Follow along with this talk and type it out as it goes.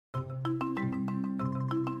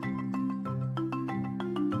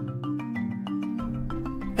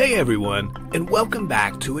Hey everyone, and welcome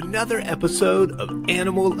back to another episode of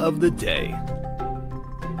Animal of the Day.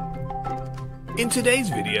 In today's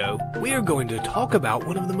video, we are going to talk about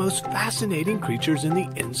one of the most fascinating creatures in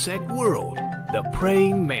the insect world, the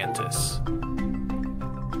praying mantis.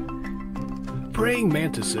 Praying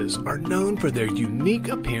mantises are known for their unique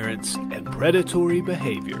appearance and predatory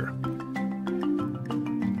behavior.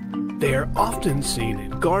 They are often seen in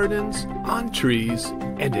gardens, on trees,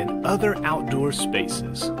 and in other outdoor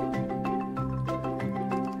spaces.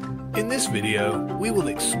 In this video, we will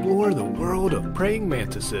explore the world of praying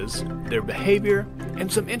mantises, their behavior,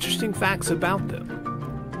 and some interesting facts about them.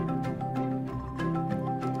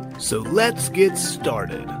 So let's get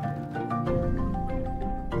started.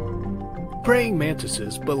 Praying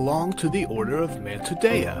mantises belong to the order of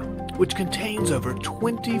Mantidae, which contains over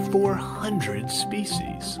 2,400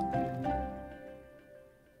 species.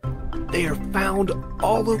 They are found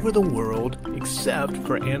all over the world except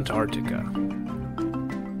for Antarctica.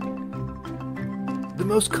 The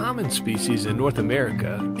most common species in North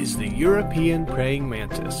America is the European praying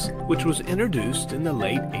mantis, which was introduced in the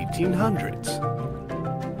late 1800s.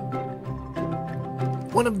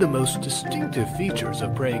 One of the most distinctive features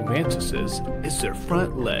of praying mantises is their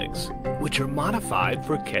front legs, which are modified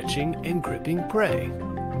for catching and gripping prey.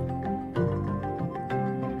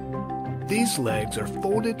 These legs are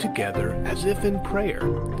folded together as if in prayer,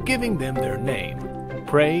 giving them their name,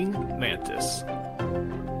 praying mantis.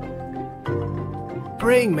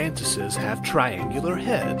 Praying mantises have triangular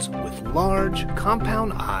heads with large,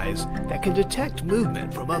 compound eyes that can detect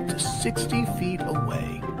movement from up to 60 feet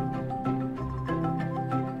away.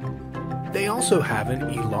 They also have an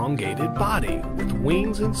elongated body with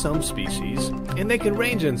wings in some species, and they can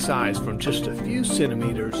range in size from just a few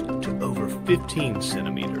centimeters to over 15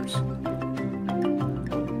 centimeters.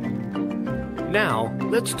 Now,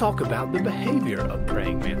 let's talk about the behavior of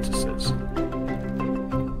praying mantises.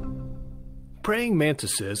 Praying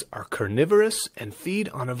mantises are carnivorous and feed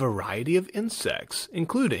on a variety of insects,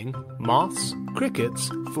 including moths, crickets,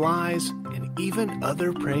 flies, and even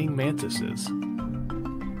other praying mantises.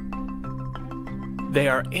 They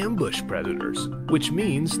are ambush predators, which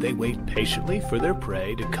means they wait patiently for their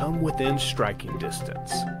prey to come within striking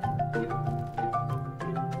distance.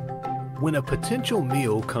 When a potential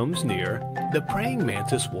meal comes near, the praying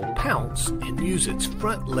mantis will pounce and use its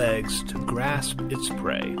front legs to grasp its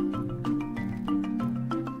prey.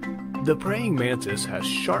 The praying mantis has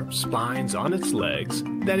sharp spines on its legs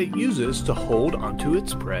that it uses to hold onto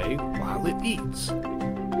its prey while it eats.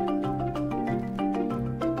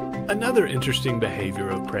 Another interesting behavior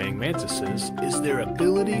of praying mantises is their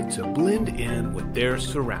ability to blend in with their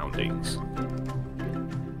surroundings.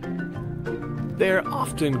 They are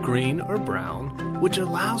often green or brown, which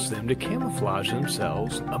allows them to camouflage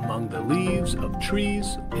themselves among the leaves of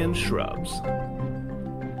trees and shrubs.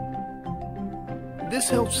 This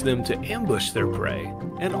helps them to ambush their prey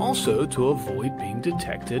and also to avoid being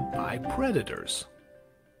detected by predators.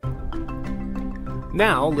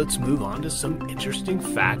 Now let's move on to some interesting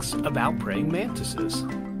facts about praying mantises.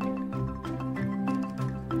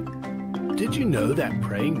 Did you know that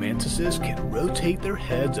praying mantises can rotate their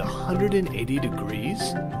heads 180 degrees?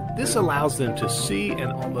 This allows them to see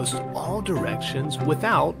in almost all directions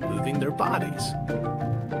without moving their bodies.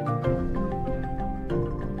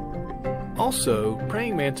 Also,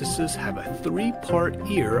 praying mantises have a 3-part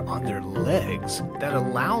ear on their legs that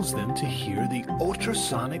allows them to hear the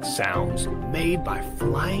ultrasonic sounds made by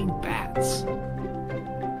flying bats.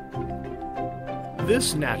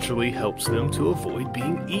 This naturally helps them to avoid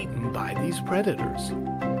being eaten by these predators.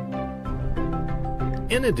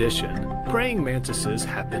 In addition, praying mantises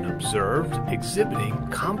have been observed exhibiting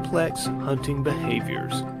complex hunting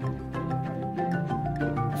behaviors.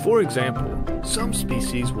 For example, some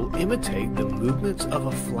species will imitate the movements of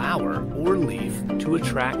a flower or leaf to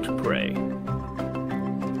attract prey.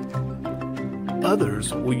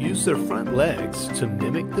 Others will use their front legs to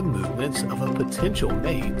mimic the movements of a potential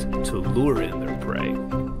mate to lure in their prey.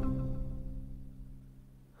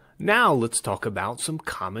 Now let's talk about some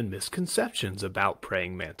common misconceptions about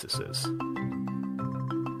praying mantises.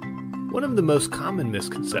 One of the most common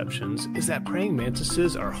misconceptions is that praying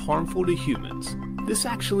mantises are harmful to humans. This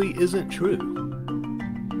actually isn't true.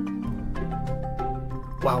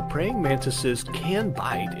 While praying mantises can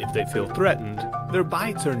bite if they feel threatened, their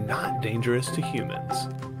bites are not dangerous to humans.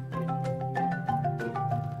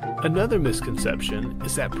 Another misconception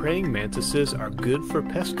is that praying mantises are good for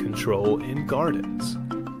pest control in gardens.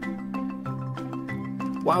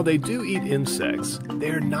 While they do eat insects,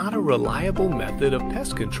 they are not a reliable method of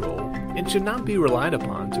pest control and should not be relied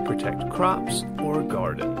upon to protect crops or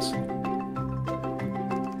gardens.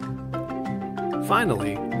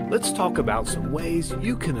 Finally, let's talk about some ways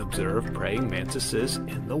you can observe praying mantises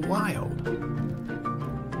in the wild.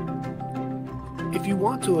 If you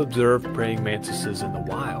want to observe praying mantises in the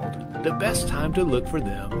wild, the best time to look for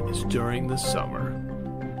them is during the summer.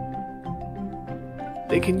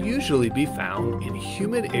 They can usually be found in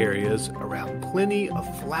humid areas around plenty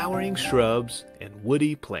of flowering shrubs and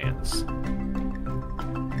woody plants.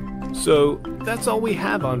 So that's all we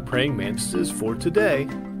have on praying mantises for today.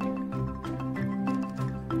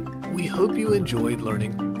 We hope you enjoyed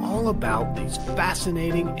learning all about these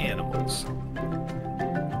fascinating animals.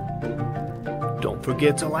 Don't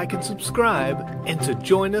forget to like and subscribe, and to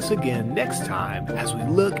join us again next time as we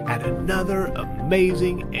look at another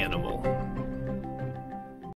amazing animal.